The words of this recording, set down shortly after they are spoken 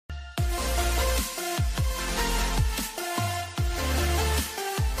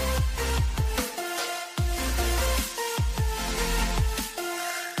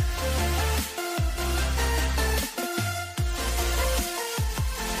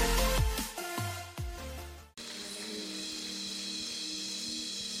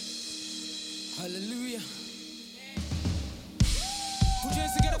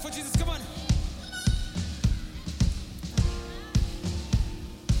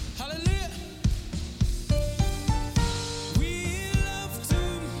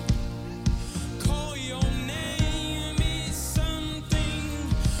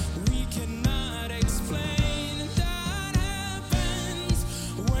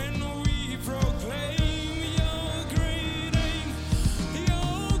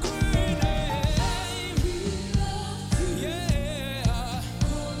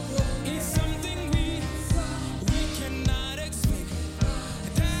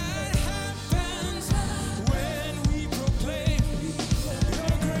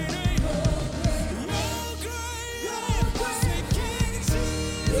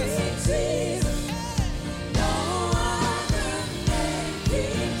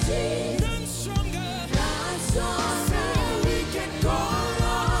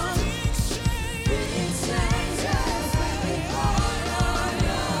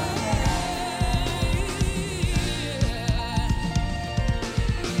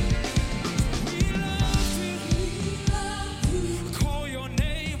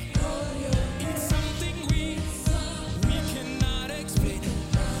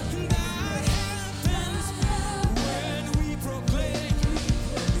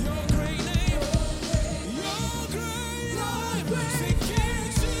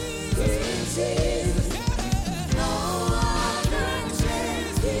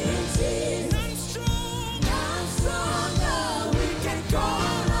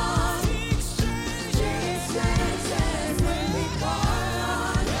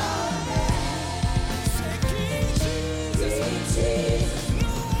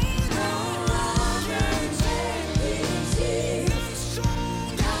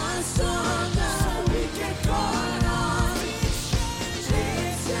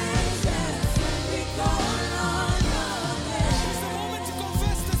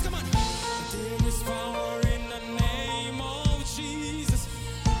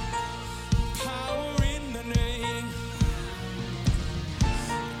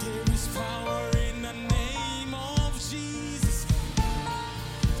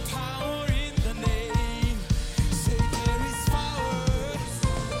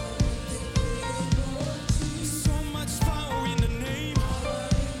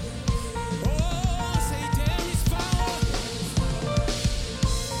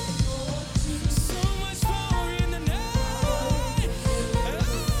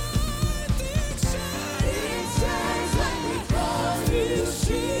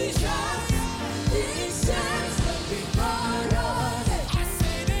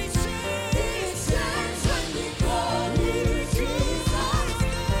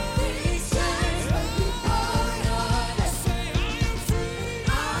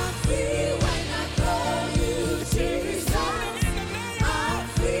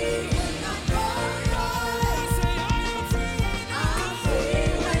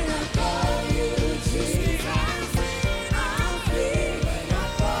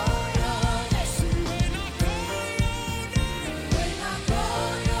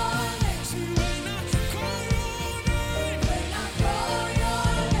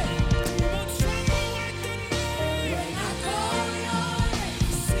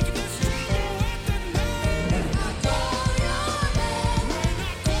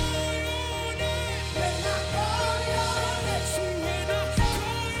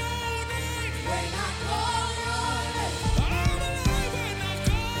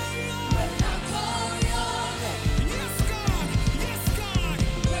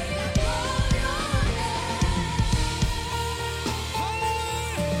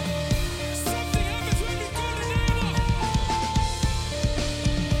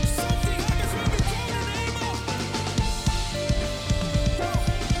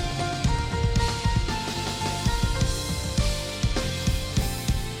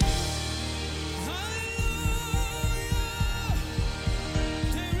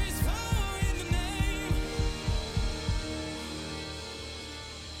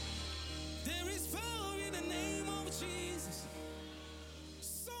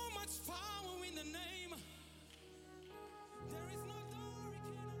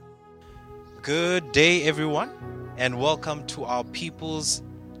Good day, everyone, and welcome to our People's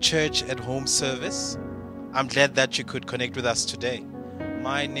Church at Home service. I'm glad that you could connect with us today.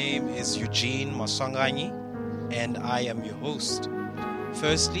 My name is Eugene Maswanganyi, and I am your host.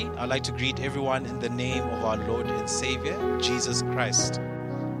 Firstly, I'd like to greet everyone in the name of our Lord and Savior, Jesus Christ.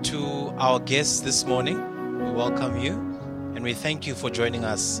 To our guests this morning, we welcome you, and we thank you for joining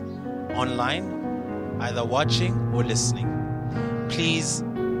us online, either watching or listening. Please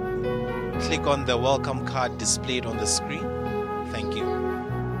click on the welcome card displayed on the screen. Thank you.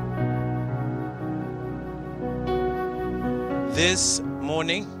 This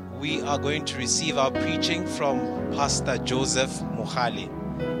morning, we are going to receive our preaching from Pastor Joseph Mohali,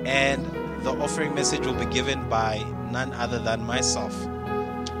 and the offering message will be given by none other than myself.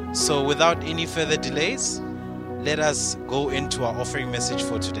 So without any further delays, let us go into our offering message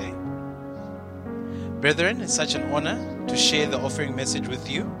for today. Brethren, it's such an honor to share the offering message with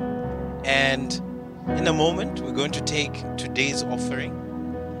you. And in a moment, we're going to take today's offering,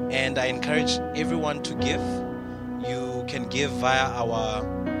 and I encourage everyone to give. You can give via our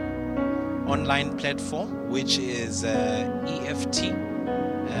online platform, which is EFT,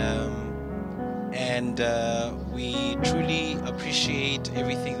 and we truly appreciate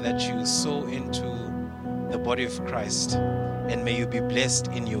everything that you sow into the body of Christ. and may you be blessed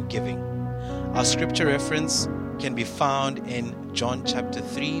in your giving. Our scripture reference can be found in John chapter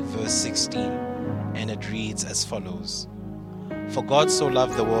 3, verse 16, and it reads as follows. For God so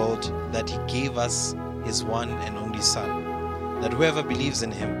loved the world that he gave us his one and only Son, that whoever believes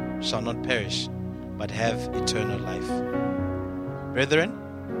in him shall not perish, but have eternal life. Brethren,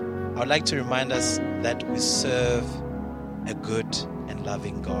 I would like to remind us that we serve a good and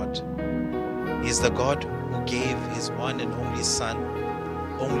loving God. He is the God who gave his one and only Son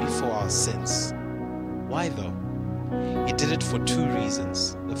only for our sins. Why though? He did it for two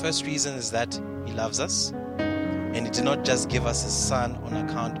reasons. The first reason is that he loves us, and he did not just give us his Son on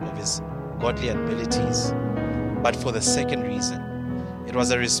account of his godly abilities, but for the second reason. It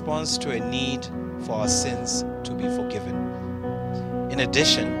was a response to a need for our sins to be forgiven. In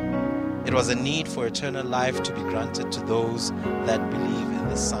addition, it was a need for eternal life to be granted to those that believe in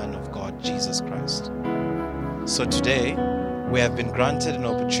the Son of God, Jesus Christ. So today, we have been granted an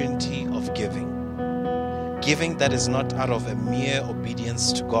opportunity of giving. Giving that is not out of a mere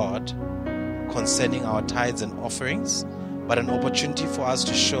obedience to God concerning our tithes and offerings, but an opportunity for us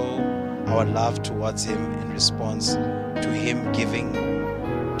to show our love towards him in response to him giving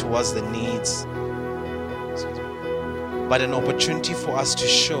towards the needs. But an opportunity for us to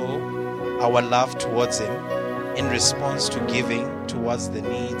show our love towards him in response to giving towards the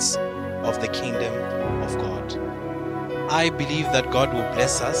needs of the kingdom of God. I believe that God will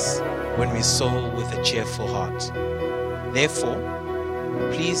bless us when we sow with a cheerful heart. Therefore,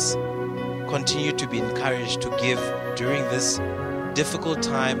 please continue to be encouraged to give during this difficult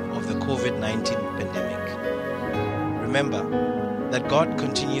time of the COVID-19 pandemic. Remember that God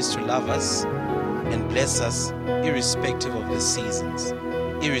continues to love us and bless us irrespective of the seasons,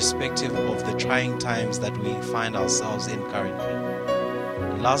 irrespective of the trying times that we find ourselves in currently.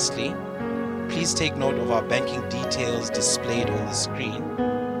 And lastly, please take note of our banking details displayed on the screen,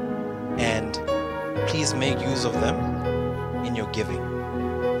 and please make use of them in your giving.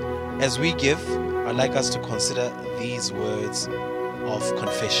 As we give, I'd like us to consider these words of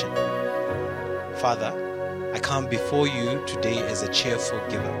confession. Father, I come before you today as a cheerful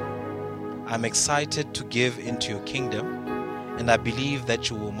giver. I'm excited to give into your kingdom, and I believe that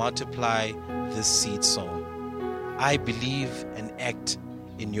you will multiply this seed sown. I believe and act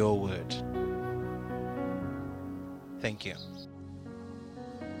in your word. Thank you.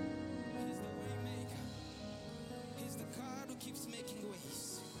 He's the God who keeps making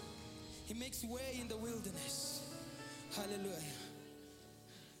ways. He makes way in the wilderness. Hallelujah.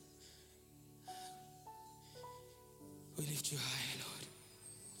 We lift you high, Lord.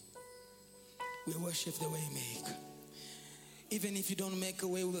 We worship the way you make. Even if you don't make a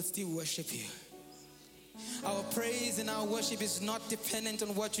way, we will still worship you. Our praise and our worship is not dependent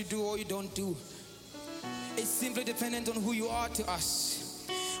on what you do or you don't do. It's simply dependent on who you are to us.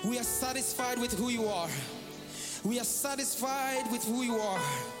 We are satisfied with who you are. We are satisfied with who you are.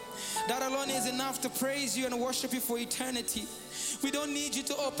 That alone is enough to praise you and worship you for eternity. We don't need you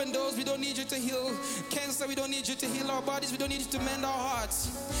to open doors. We don't need you to heal cancer. We don't need you to heal our bodies. We don't need you to mend our hearts.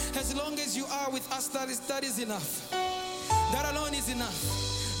 As long as you are with us, that is enough. That alone is enough.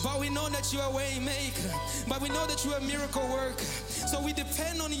 But we know that you are a way maker. But we know that you are a miracle worker. So we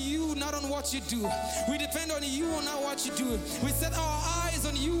depend on you, not on what you do. We depend on you and not what you do. We set our eyes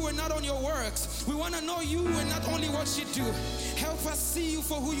on you and not on your works. We want to know you and not only what you do. Help us see you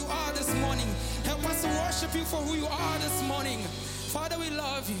for who you are this morning. Help us to worship you for who you are this morning. Father, we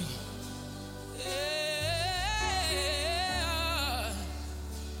love you.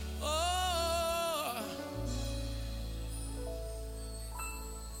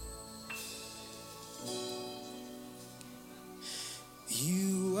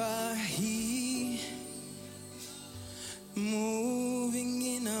 You are here, moving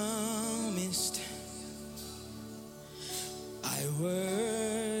in our midst. I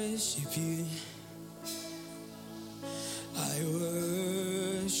worship you. I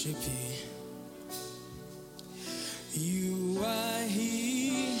worship you. You are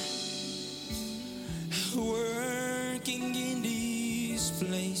here, working in this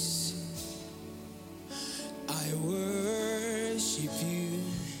place. I worship you.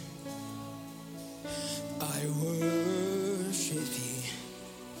 I worship you.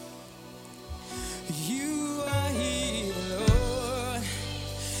 You are here, Lord,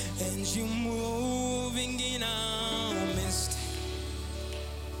 and you're moving in our midst.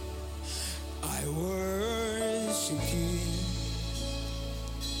 I worship you.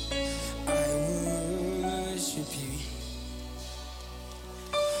 I worship you.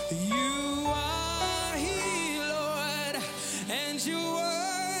 You are here, Lord, and you're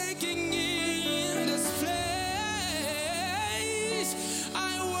working in this place.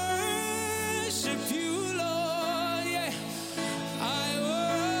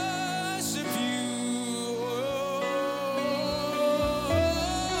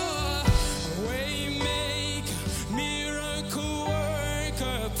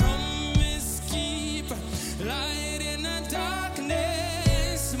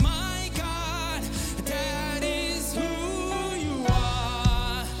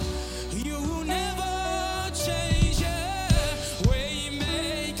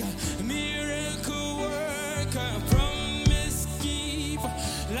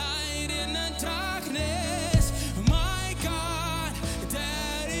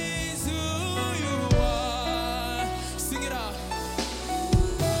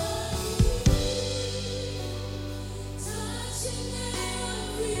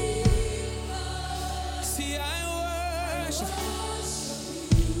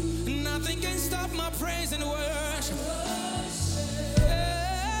 stop my praise and worship.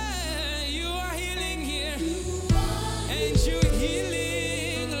 Yeah, you are healing here. And you're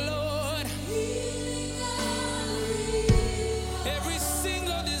healing, Lord. Every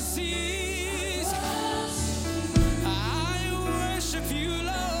single disease. I worship you,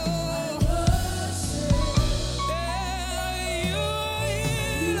 Lord. Yeah, you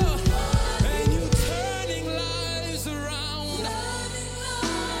heal. And you're turning lives around.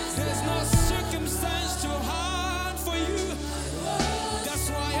 There's no circumstance too hard for you. That's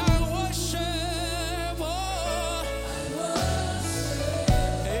why I worship. Oh,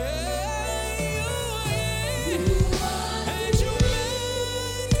 yeah, you heal. And you're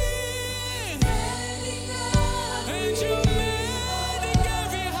mending. And you're mending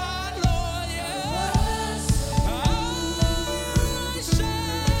every heart, Lord. Yeah. I worship.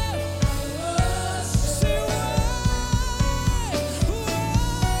 Say,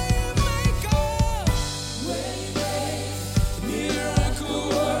 miracle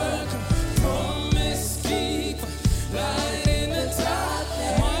worker, promise keeper, light in the dark.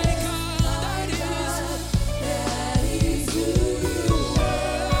 My God, that is who you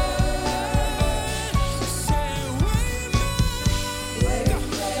are. Say, waymaker,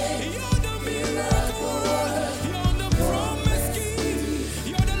 you're the miracle worker, you're the promise keeper,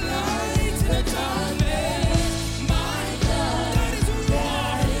 you're the light in the darkness. My God, that is who you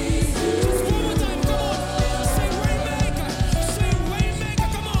are. Just one more time, come on. Say waymaker,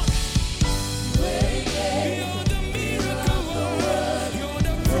 come on. You're the miracle worker, you're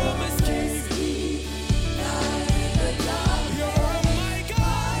the promise keeper. You're my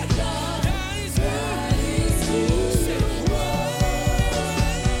God, that is who. Say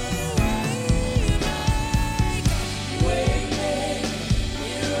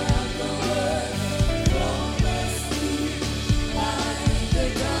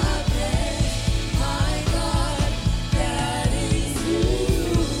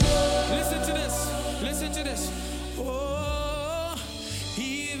listen to this. Oh,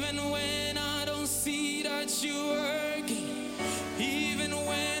 even when I don't see that you're working, even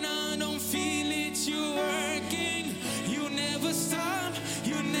when I don't feel it, you're working. You never stop working.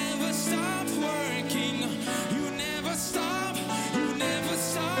 You never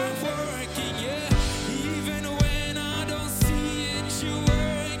stop working. Yeah, even when I don't see it, you're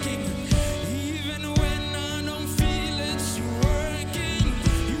working. Even when I don't feel it, you're working.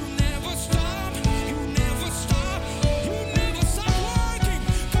 You never stop working.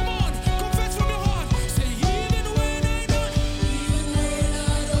 Come on, confess from your heart. Say, even when I don't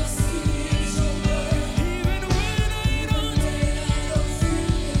see it, you're working. Even when I don't,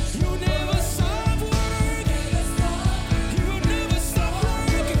 you never stop working. You will never stop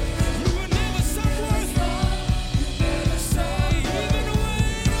working. You will never stop working. Say, even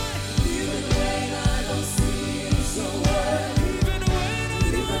when I don't see it, you're working. Even when I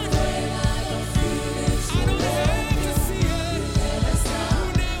don't feel it, I don't have to see it. You never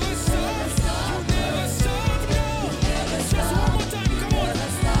stop. You never stop. No. Just one more time. Come on.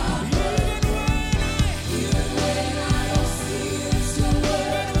 Even when I don't see it, you're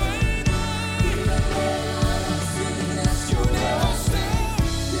working. You never stop.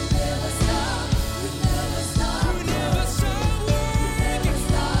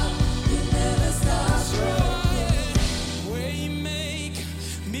 You never stop working. Waymaker,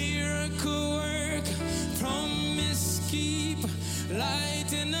 miracle worker, promise keeper,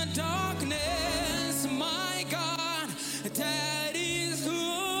 light in the darkness. My God, that is who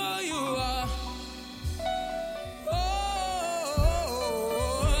you are. Oh,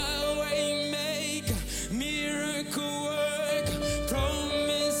 waymaker, miracle worker,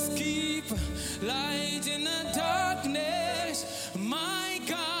 promise keeper, light in the darkness. My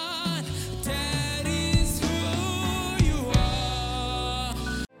God, that is who you are.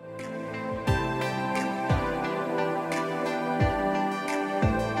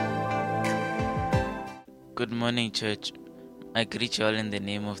 Good morning, church. I greet you all in the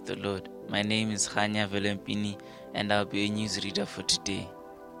name of the Lord. My name is Khanya Velempini, and I'll be a newsreader for today.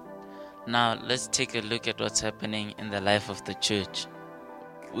 Now, let's take a look at what's happening in the life of the church.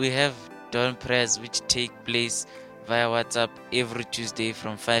 We have dawn prayers which take place via WhatsApp every Tuesday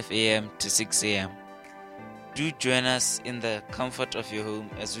from 5 a.m. to 6 a.m. Do join us in the comfort of your home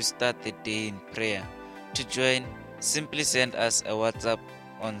as we start the day in prayer. To join, simply send us a WhatsApp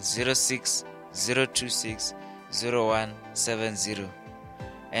on 060260170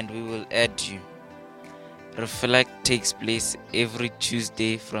 and we will add you. Reflect takes place every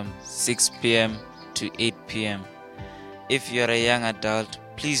Tuesday from 6 p.m. to 8 p.m. If you're a young adult,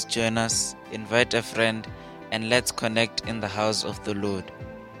 please join us, invite a friend, and let's connect in the house of the Lord.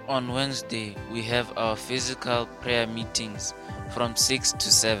 On Wednesday, we have our physical prayer meetings from 6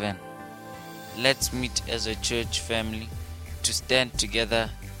 to 7. Let's meet as a church family to stand together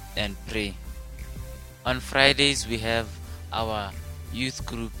and pray. On Fridays, we have our youth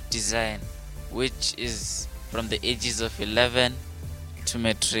group design, which is from the ages of 11 to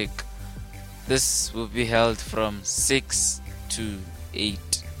matric. This will be held from 6 to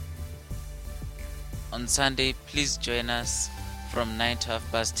 8. On Sunday, please join us from 9 to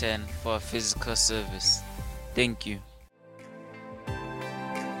 10:30 for a physical service. Thank you.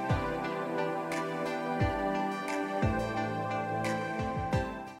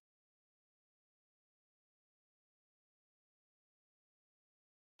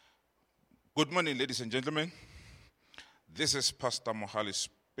 Good morning, ladies and gentlemen. This is Pastor Mohali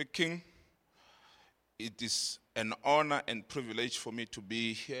speaking. It is an honor and privilege for me to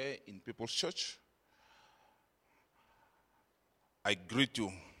be here in People's Church. I greet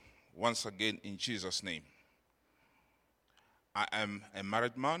you once again in Jesus' name. I am a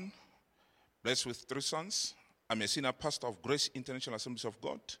married man, blessed with 3 sons. I'm a senior pastor of Grace International Assemblies of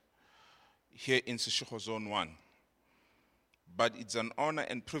God here in Seshego Zone 1. But it's an honor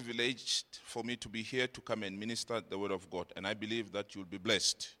and privilege for me to be here to come and minister the word of God. And I believe that you'll be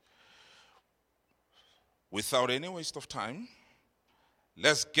blessed. Without any waste of time,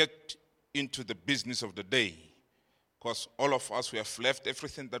 let's get into the business of the day. Because all of us, we have left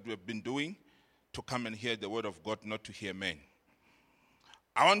everything that we have been doing to come and hear the word of God, not to hear men.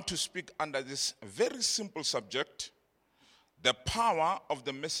 I want to speak under this very simple subject, the power of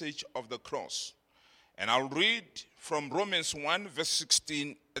the message of the cross. And I'll read from Romans 1, verse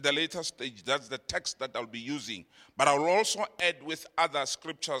 16 at the later stage. That's the text that I'll be using. But I'll also add with other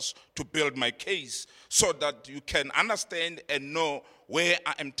scriptures to build my case so that you can understand and know where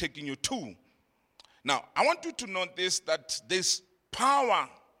I am taking you to. Now, I want you to notice that there's power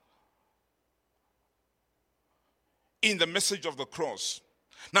in the message of the cross.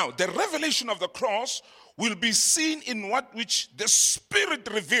 Now, the revelation of the cross will be seen in what which the Spirit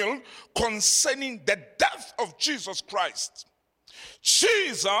revealed concerning the death of Jesus Christ.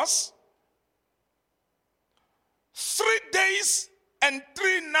 Jesus, 3 days and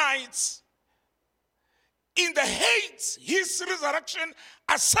 3 nights in the hate, his resurrection,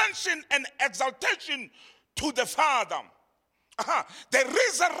 ascension, and exaltation to the Father. The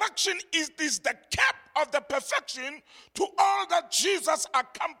resurrection is the cap of the perfection to all that Jesus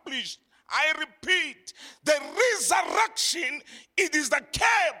accomplished. I repeat, the resurrection, it is the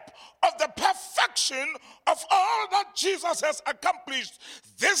cap of the perfection of all that Jesus has accomplished.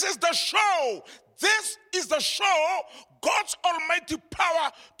 This is the show. This is the show, God's almighty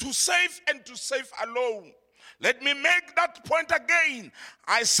power to save and to save alone. Let me make that point again.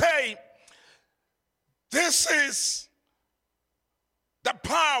 I say, this is the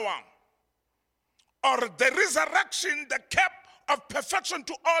power or the resurrection, the cap of perfection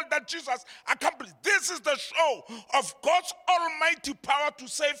to all that Jesus accomplished. This is the show of God's almighty power to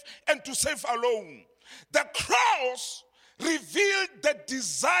save and to save alone. The cross revealed the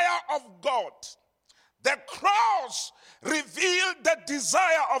desire of God. The cross revealed the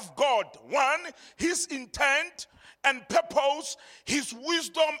desire of God. 1, his intent and purpose, his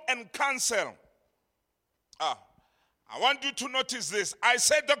wisdom and counsel. I want you to notice this. I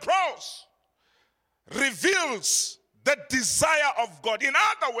said the cross reveals the desire of God. In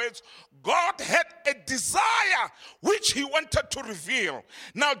other words, God had a desire which he wanted to reveal.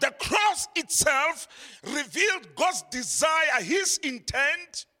 Now, the cross itself revealed God's desire, his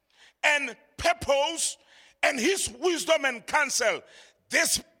intent and purpose, and his wisdom and counsel.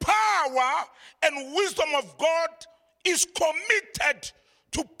 This power and wisdom of God is committed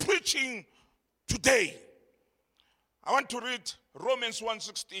to preaching today. I want to read Romans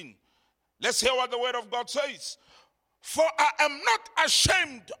 1:16. Let's hear what the word of God says. For I am not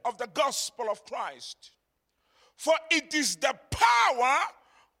ashamed of the gospel of Christ, for it is the power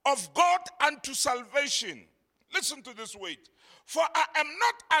of God unto salvation. Listen to this word. For I am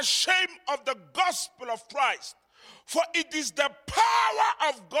not ashamed of the gospel of Christ, for it is the power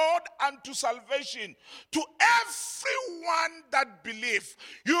of God unto salvation to everyone that believes.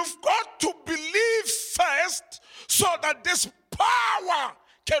 You've got to believe first so that this power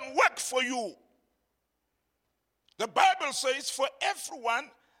can work for you. The Bible says for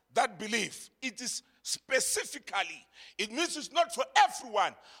everyone that believes. It is specifically. It means it's not for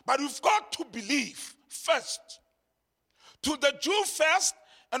everyone, but you've got to believe first. To the Jew first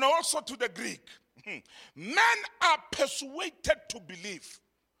and also to the Greek. Men are persuaded to believe.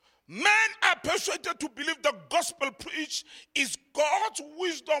 Men are persuaded to believe the gospel preached is God's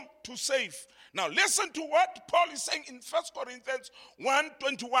wisdom to save. Now listen to what Paul is saying in 1 Corinthians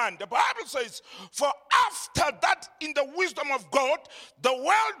 1:21. The Bible says, for after that in the wisdom of God, the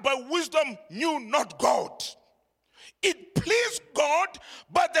world by wisdom knew not God. It pleased God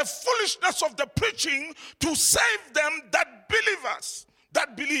by the foolishness of the preaching to save them that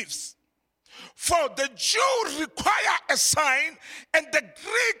believes. For the Jews require a sign, and the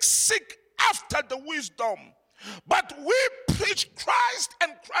Greeks seek after the wisdom. But we preach Christ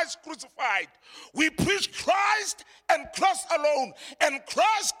and Christ crucified. We preach Christ and Christ alone, and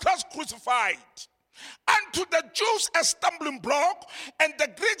Christ crucified. Unto the Jews a stumbling block, and the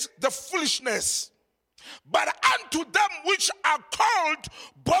Greeks the foolishness. But unto them which are called,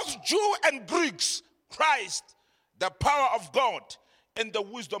 both Jew and Greeks, Christ, the power of God and the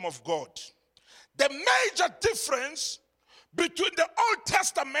wisdom of God. The major difference between the Old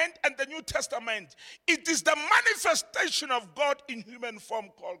Testament and the New Testament, it is the manifestation of God in human form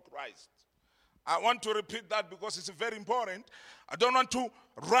called Christ. I want to repeat that because it's very important. I don't want to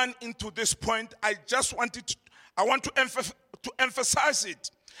run into this point. I want to emphasize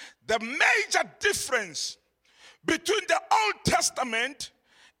it. The major difference between the Old Testament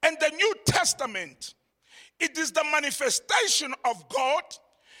and the New Testament, it is the manifestation of God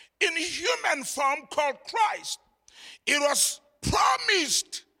in human form called Christ. It was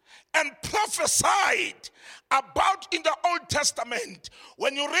promised and prophesied about in the Old Testament.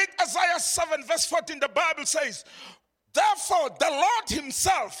 When you read Isaiah 7 verse 14, the Bible says, therefore the Lord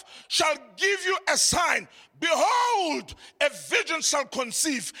himself shall give you a sign. Behold, a virgin shall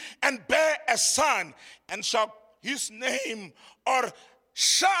conceive and bear a son, and shall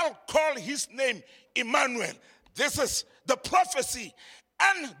call his name Emmanuel. This is the prophecy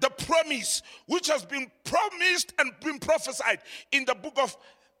and the promise which has been promised and been prophesied in the book of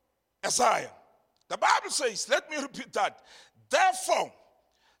Isaiah. The Bible says, let me repeat that. Therefore,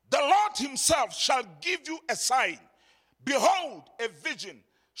 the Lord himself shall give you a sign. Behold, a virgin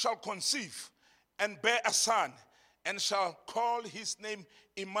shall conceive and bear a son, and shall call his name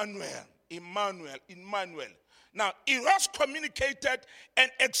Emmanuel. Emmanuel. Now, it was communicated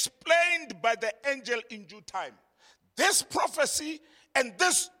and explained by the angel in due time. This prophecy and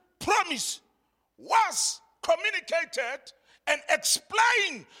this promise was communicated and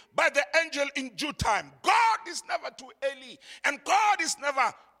explained by the angel in due time. God is never too early, and God is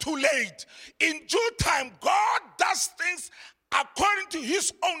never too late. In due time, God does things according to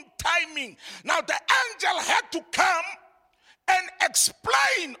his own timing. Now, the angel had to come and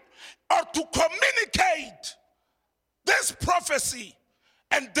explain or to communicate this prophecy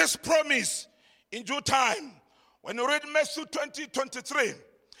and this promise in due time. When you read Matthew 20:23,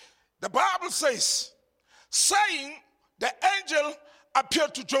 the Bible says, saying, the angel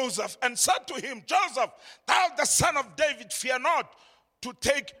appeared to Joseph and said to him, Joseph, thou the son of David, fear not to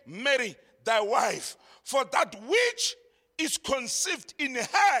take Mary thy wife, for that which is conceived in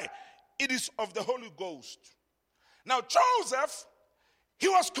her, it is of the Holy Ghost. Now Joseph, he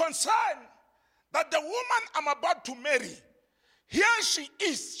was concerned that the woman I'm about to marry, here she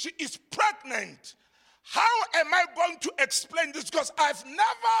is pregnant. How am I going to explain this? Because I've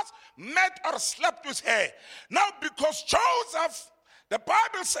never met or slept with her. Now, because Joseph, the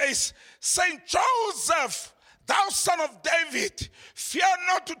Bible says, saying, Joseph, thou son of David, fear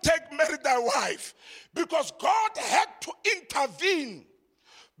not to take Mary thy wife. Because God had to intervene.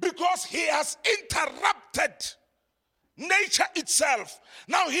 Because he has interrupted nature itself.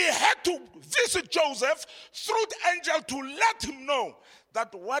 Now he had to visit Joseph through the angel to let him know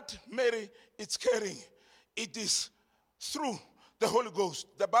that what Mary is carrying, it is through the Holy Ghost.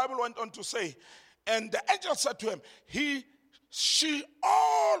 The Bible went on to say, and the angel said to him, she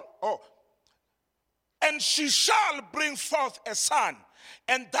shall bring forth a son,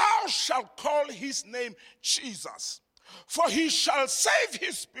 and thou shalt call his name Jesus, for he shall save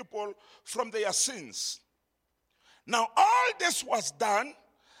his people from their sins. Now all this was done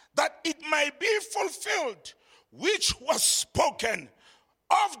that it might be fulfilled, which was spoken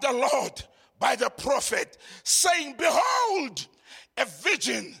of the Lord by the prophet, saying, behold, a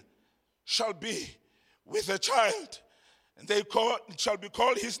virgin shall be with a child, and shall be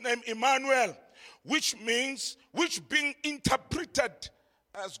called his name Emmanuel, which being interpreted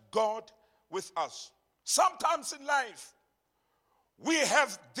as God with us. Sometimes in life, we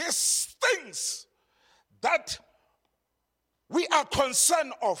have these things that we are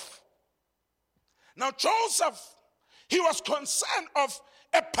concerned of. Now Joseph, he was concerned of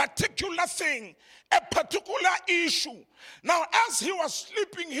a particular thing, a particular issue. Now as he was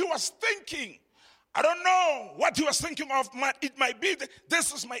sleeping, he was thinking, I don't know what he was thinking of. It might be that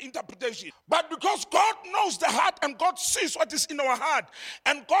this is my interpretation. But because God knows the heart and God sees what is in our heart,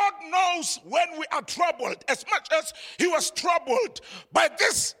 and God knows when we are troubled, as much as he was troubled by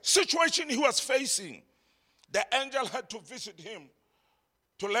this situation he was facing, the angel had to visit him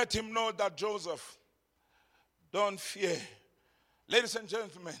to let him know that, Joseph, don't fear. Ladies and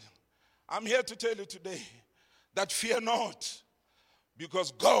gentlemen, I'm here to tell you today that fear not,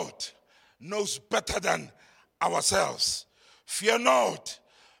 because God knows better than ourselves. Fear not,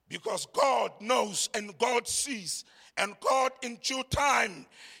 because God knows and God sees, and God in due time,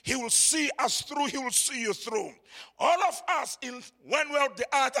 he will see us through, he will see you through. All of us, in one way or the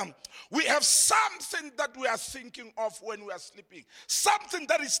other, we have something that we are thinking of when we are sleeping, something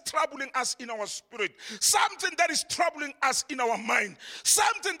that is troubling us in our spirit, something that is troubling us in our mind,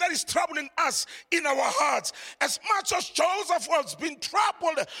 something that is troubling us in our hearts. As much as Joseph was being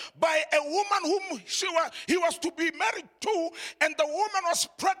troubled by a woman whom he was to be married to, and the woman was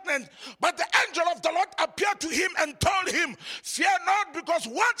pregnant, but the angel of the Lord appeared to him and told him, fear not, because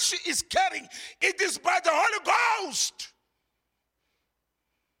what she is carrying, it is by the Holy Ghost.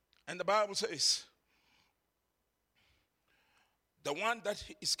 And the Bible says, the one that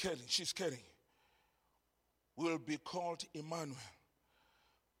she's carrying, will be called Emmanuel,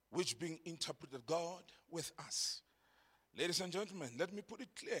 which being interpreted, God with us. Ladies and gentlemen, let me put it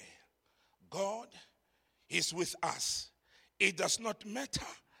clear. God is with us. It does not matter.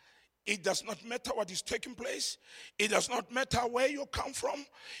 It does not matter what is taking place. It does not matter where you come from.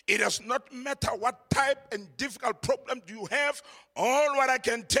 It does not matter what type and difficult problem you have. All what I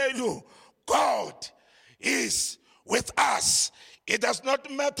can tell you, God is with us. It does not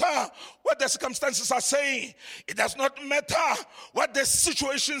matter what the circumstances are saying. It does not matter what the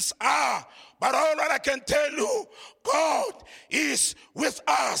situations are. But all that I can tell you, God is with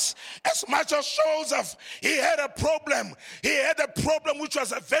us. As much as Joseph, he had a problem. He had a problem which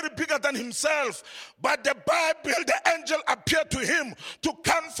was very bigger than himself. But the Bible, the angel appeared to him to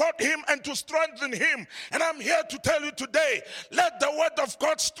comfort him and to strengthen him. And I'm here to tell you today, let the word of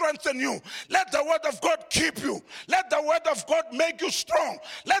God strengthen you. Let the word of God keep you. Let the word of God make you strong.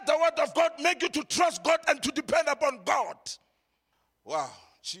 Let the word of God make you to trust God and to depend upon God. Wow,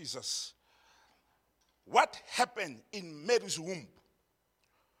 Jesus. What happened in Mary's womb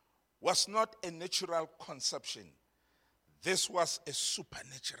was not a natural conception. This was a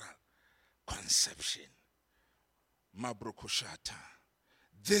supernatural conception. Mabrokoshata.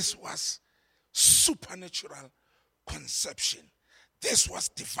 This was supernatural conception. This was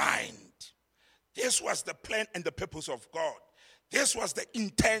divine. This was the plan and the purpose of God. This was the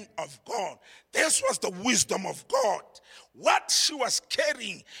intent of God. This was the wisdom of God. What she was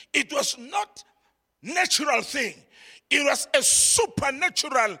carrying, it was not natural thing. It was a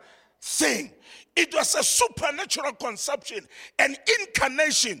supernatural thing. It was a supernatural conception, an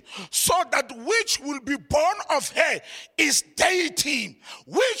incarnation, so that which will be born of her is deity,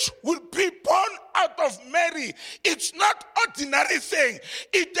 which will be born out of Mary. It's not ordinary thing.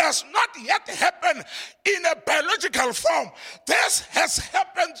 It does not yet happen in a biological form. This has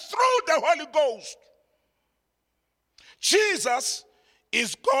happened through the Holy Ghost. Jesus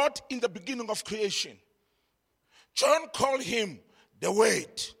is God in the beginning of creation. John called him the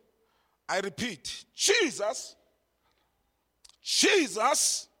Word. I repeat, Jesus,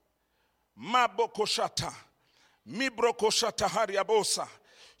 Mabokoshata, Mibrokoshata Hariabosa.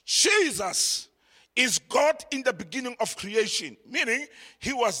 Jesus is God in the beginning of creation, meaning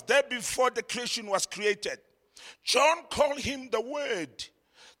he was there before the creation was created. John called him the Word,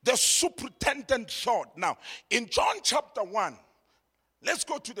 the superintendent thought. Now, in John chapter 1, let's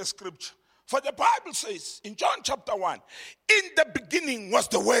go to the scripture. For the Bible says in John chapter 1, in the beginning was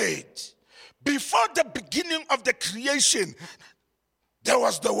the Word. Before the beginning of the creation, there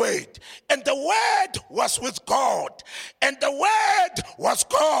was the Word. And the Word was with God. And the Word was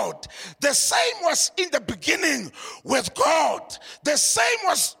God. The same was in the beginning with God. The same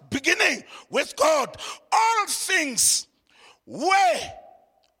was beginning with God. All things were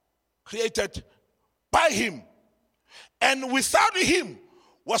created by him. And without him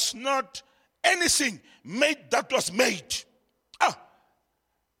was not anything made that was made.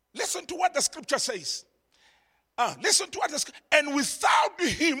 Listen to what the scripture says. Listen to what the scripture. And without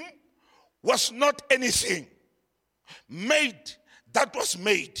him was not anything made that was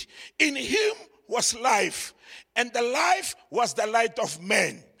made. In him was life, and the life was the light of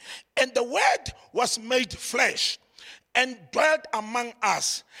men. And the word was made flesh and dwelt among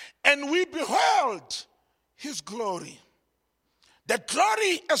us, and we beheld his glory. The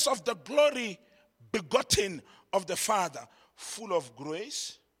glory is of the glory begotten of the Father, full of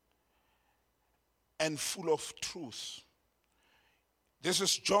grace and full of truth. This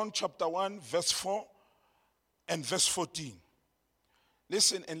is John chapter 1, verse 4 and verse 14.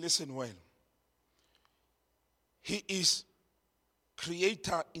 Listen and listen well. He is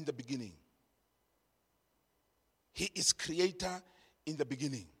creator in the beginning. He is creator in the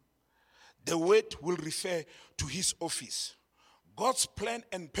beginning. The word will refer to his office. God's plan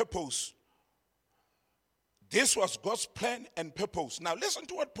and purpose. This was God's plan and purpose. Now listen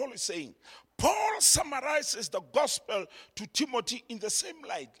to what Paul is saying. Paul summarizes the gospel to Timothy in the same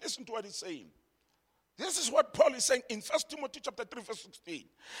light. Listen to what he's saying. This is what Paul is saying in 1 Timothy chapter 3, verse 16.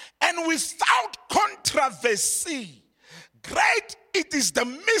 And without controversy, great it is the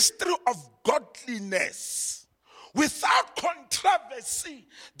mystery of godliness. Without controversy,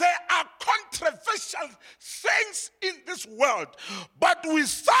 there are controversial things in this world. But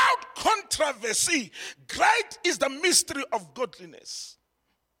without controversy, great is the mystery of godliness.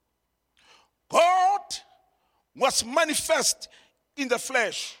 God was manifest in the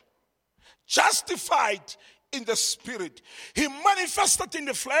flesh, justified in the spirit. He manifested in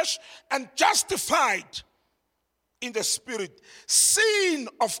the flesh and justified in the spirit. Seen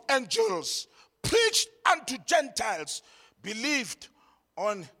of angels, preached unto Gentiles, believed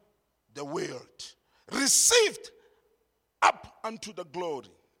on the word, received up unto the glory.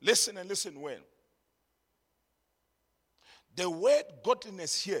 Listen and listen well. The word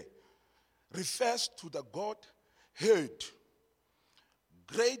godliness here refers to the Godhead.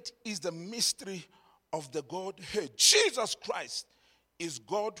 Great is the mystery of the Godhead. Jesus Christ is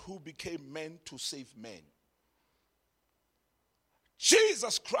God who became man to save man.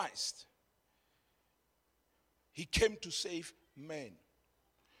 Jesus Christ, he came to save man.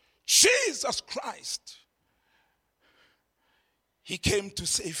 Jesus Christ, he came to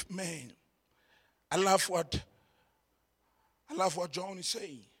save man. I love what John is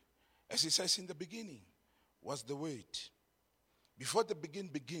saying. As he says, in the beginning was the Word. Before the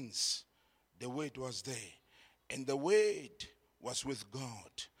beginning begins, the Word was there. And the Word was with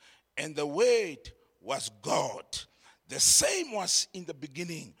God. And the Word was God. The same was in the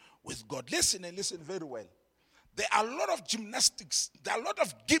beginning with God. Listen and listen very well. There are a lot of gymnastics, there are a lot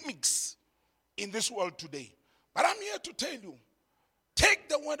of gimmicks in this world today. But I'm here to tell you, take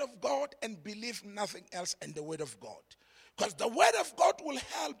the word of God and believe nothing else in the word of God. Because the word of God will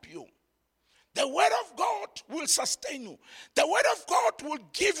help you. The word of God will sustain you. The word of God will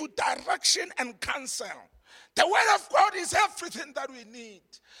give you direction and counsel. The word of God is everything that we need.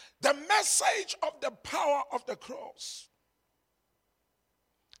 The message of the power of the cross.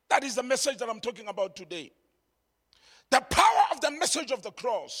 That is the message that I'm talking about today. The power of the message of the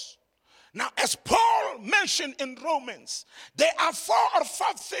cross. Now, as Paul mentioned in Romans, there are 4 or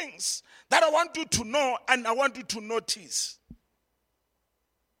 5 things that I want you to know and I want you to notice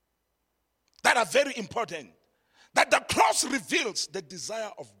that are very important. That the cross reveals the desire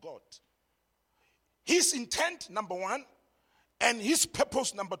of God. His intent, number 1, and his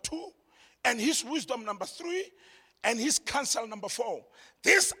purpose, number 2, and his wisdom, number 3, and his counsel, number 4.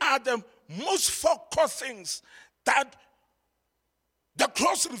 These are the most 4 core things that the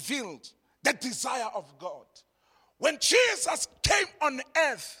cross revealed, the desire of God. When Jesus came on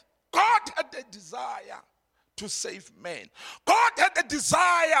earth, God had a desire to save men. God had a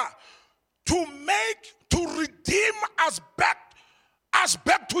desire to redeem us back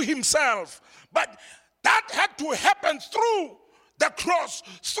to himself. But that had to happen through the cross.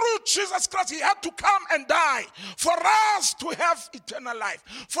 Through Jesus Christ, he had to come and die for us to have eternal life,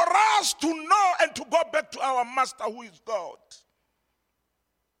 for us to know and to go back to our master who is God.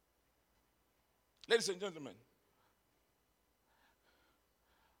 Ladies and gentlemen,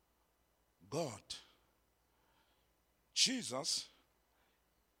 God, Jesus,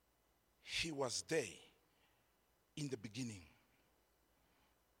 he was there in the beginning,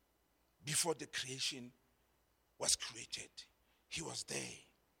 before the creation was created. He was there.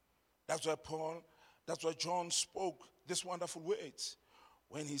 That's why John spoke these wonderful words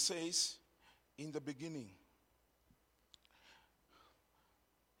when he says, in the beginning,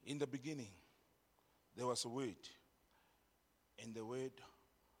 there was a word, and the word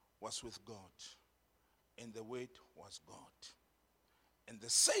was with God, and the word was God. And the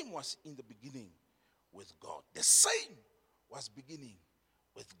same was in the beginning with God. The same was beginning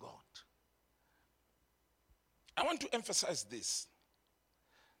with God. I want to emphasize this,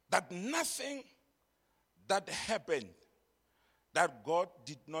 that nothing that happened that God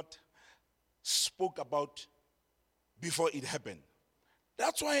did not spoke about before it happened.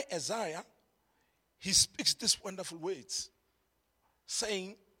 That's why Isaiah, he speaks these wonderful words,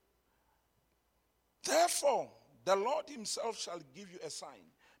 saying, therefore, the Lord himself shall give you a sign.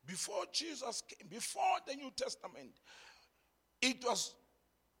 before Jesus came, before the New Testament, it was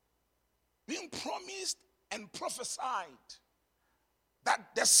being promised and prophesied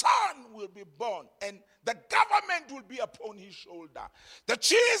that the Son will be born and the government will be upon his shoulder. The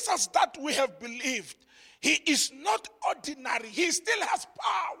Jesus that we have believed, he is not ordinary. He still has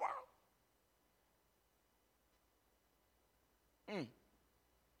power.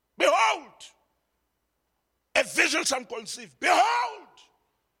 Behold, a vision shall conceive. Behold,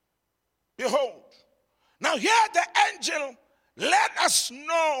 behold. Now here the angel let us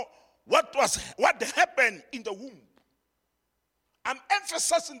know what happened in the womb. I'm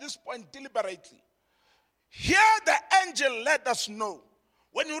emphasizing this point deliberately. Here the angel let us know.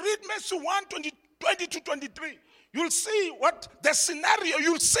 When you read Matthew 1, 20 to 23, you'll see what the scenario,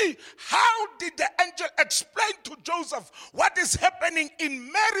 you'll see how did the angel explain to Joseph what is happening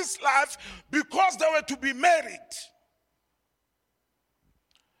in Mary's life because they were to be married.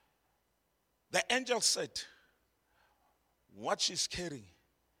 The angel said, what she's carrying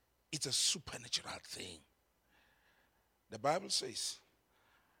is a supernatural thing. The Bible says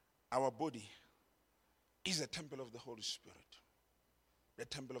our body is a temple of the Holy Spirit, the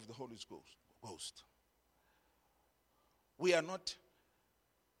temple of the Holy Ghost. We are not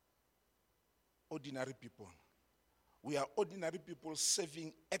ordinary people. We are ordinary people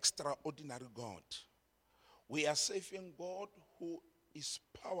serving extraordinary God. We are serving God who is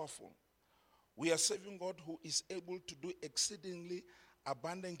powerful. We are serving God who is able to do exceedingly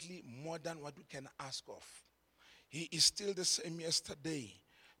abundantly more than what we can ask of. He is still the same yesterday,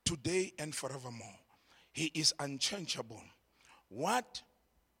 today, and forevermore. He is unchangeable. What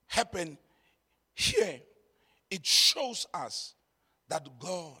happened here, it shows us that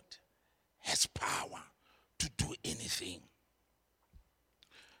God has power to do anything.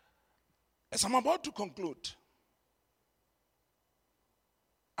 As I'm about to conclude,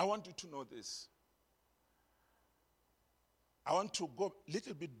 I want you to know this. I want to go a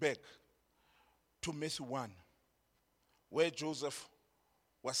little bit back to Matthew 1, where Joseph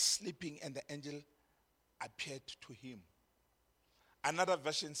was sleeping and the angel appeared to him. Another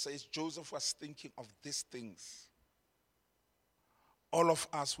version says Joseph was thinking of these things. All of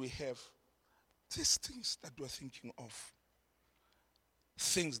us, we have these things that we're thinking of.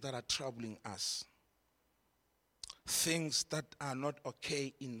 Things that are troubling us. Things that are not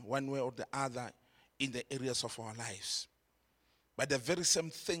okay in one way or the other in the areas of our lives. But the very same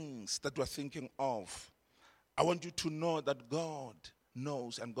things that we're thinking of, I want you to know that God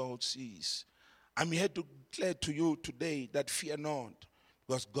knows and God sees. I'm here to declare to you today that fear not,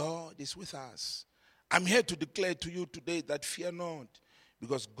 because God is with us. I'm here to declare to you today that fear not,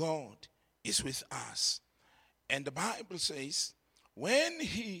 because God is with us. And the Bible says, when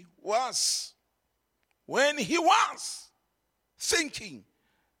he was thinking,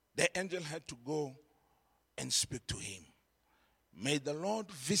 the angel had to go and speak to him. May the Lord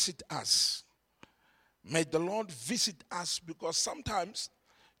visit us. May the Lord visit us, because sometimes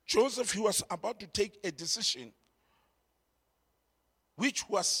Joseph, he was about to take a decision which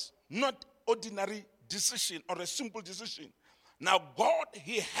was not ordinary decision or a simple decision. Now God,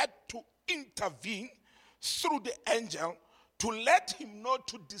 he had to intervene through the angel to let him know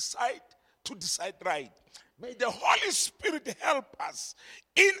to decide right. May the Holy Spirit help us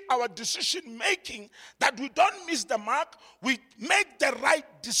in our decision making, that we don't miss the mark, we make the right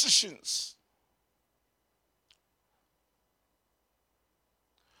decisions.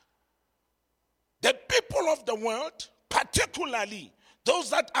 The people of the world, particularly those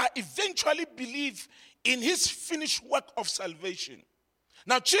that are eventually believe in his finished work of salvation.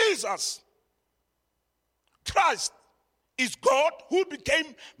 Now Jesus Christ is God who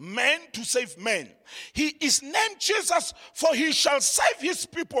became man to save men. He is named Jesus, for he shall save his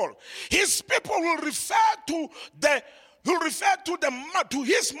people. His people will refer to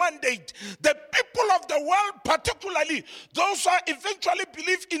his mandate. The people of the world, particularly those who eventually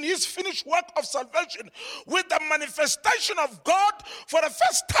believe in his finished work of salvation, with the manifestation of God for the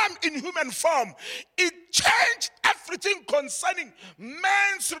first time in human form, it changed everything concerning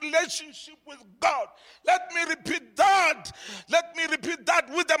man's relationship with God. Let me repeat that.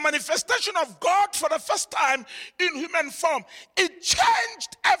 With the manifestation of God for the first time in human form, it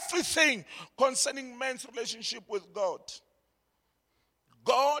changed everything concerning man's relationship with God.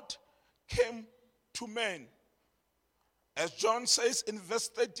 God came to man. As John says in verse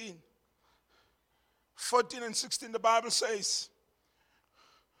 13, 14 and 16, the Bible says,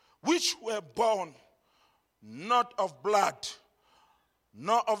 which were born not of blood,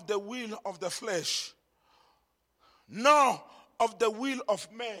 nor of the will of the flesh, nor of the will of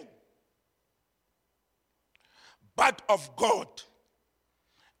man, but of God.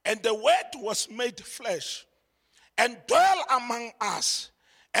 And the Word was made flesh and dwelt among us.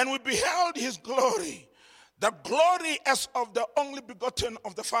 And we beheld his glory, the glory as of the only begotten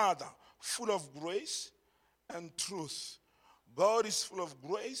of the Father, full of grace and truth. God is full of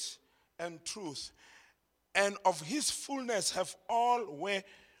grace and truth. And of his fullness have all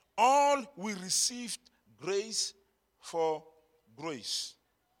we received grace for grace.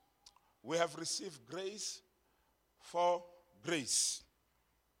 We have received grace for grace.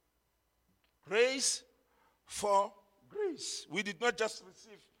 Grace for grace. We did not just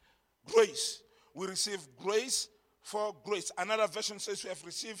receive grace. We received grace for grace. Another version says we have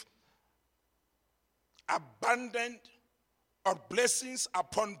received abundant or blessings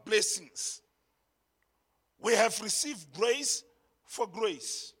upon blessings. We have received grace for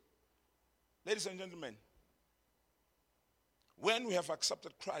grace. Ladies and gentlemen, when we have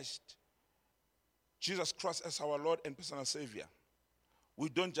accepted Christ, Jesus Christ as our Lord and personal Savior, we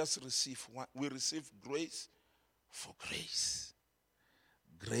don't just receive one, we receive grace for grace.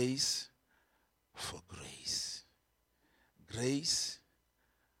 Grace for grace. Grace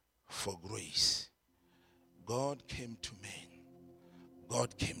for grace. God came to men.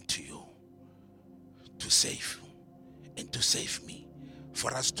 God came to you to save you and to save me,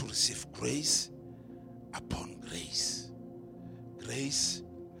 for us to receive grace upon grace. Grace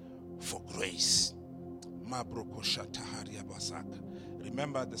for grace.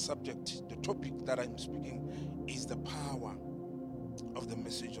 Remember the subject, the topic that I'm speaking is the power of the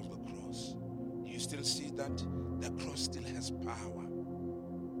message of the cross. You still see that the cross still has power.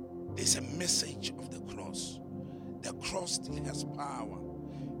 There's a message of the cross. The cross still has power,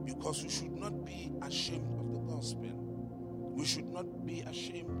 because we should not be ashamed of the gospel. We should not be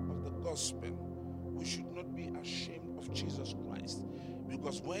ashamed of the gospel. We should not be ashamed of Jesus Christ,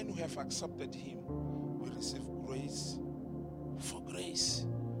 because when we have accepted him, we receive grace for grace.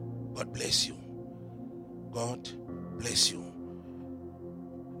 God bless you. God bless you.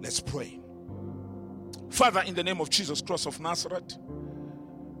 Let's pray. Father, in the name of Jesus Christ of Nazareth,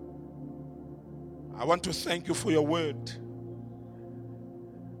 I want to thank you for your word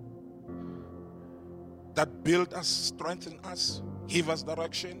that build us, strengthen us, give us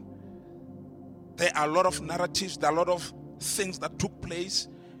direction. There are a lot of narratives, there are a lot of things that took place,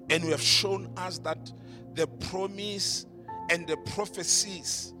 and you have shown us that the promise and the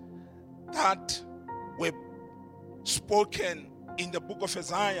prophecies that were spoken in the book of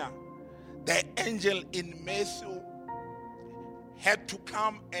Isaiah, the angel in Matthew had to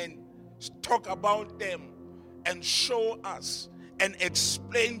come and talk about them and show us and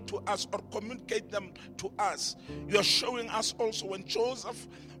explain to us or communicate them to us. You are showing us also when Joseph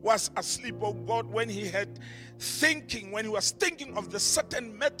was asleep, oh God, when he was thinking of the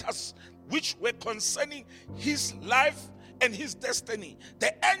certain matters which were concerning his life and his destiny,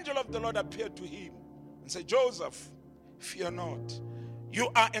 the angel of the Lord appeared to him and said, Joseph, fear not. You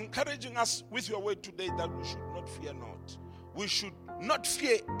are encouraging us with your word today that we should not fear not. We should not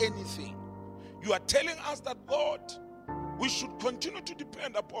fear anything. You are telling us that, God, we should continue to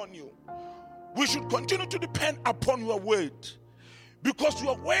depend upon you. We should continue to depend upon your word, because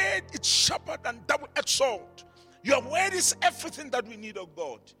your word is sharper than double-edged sword. Your word is everything that we need of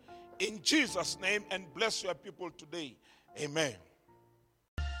God. In Jesus' name, and bless your people today. Amen.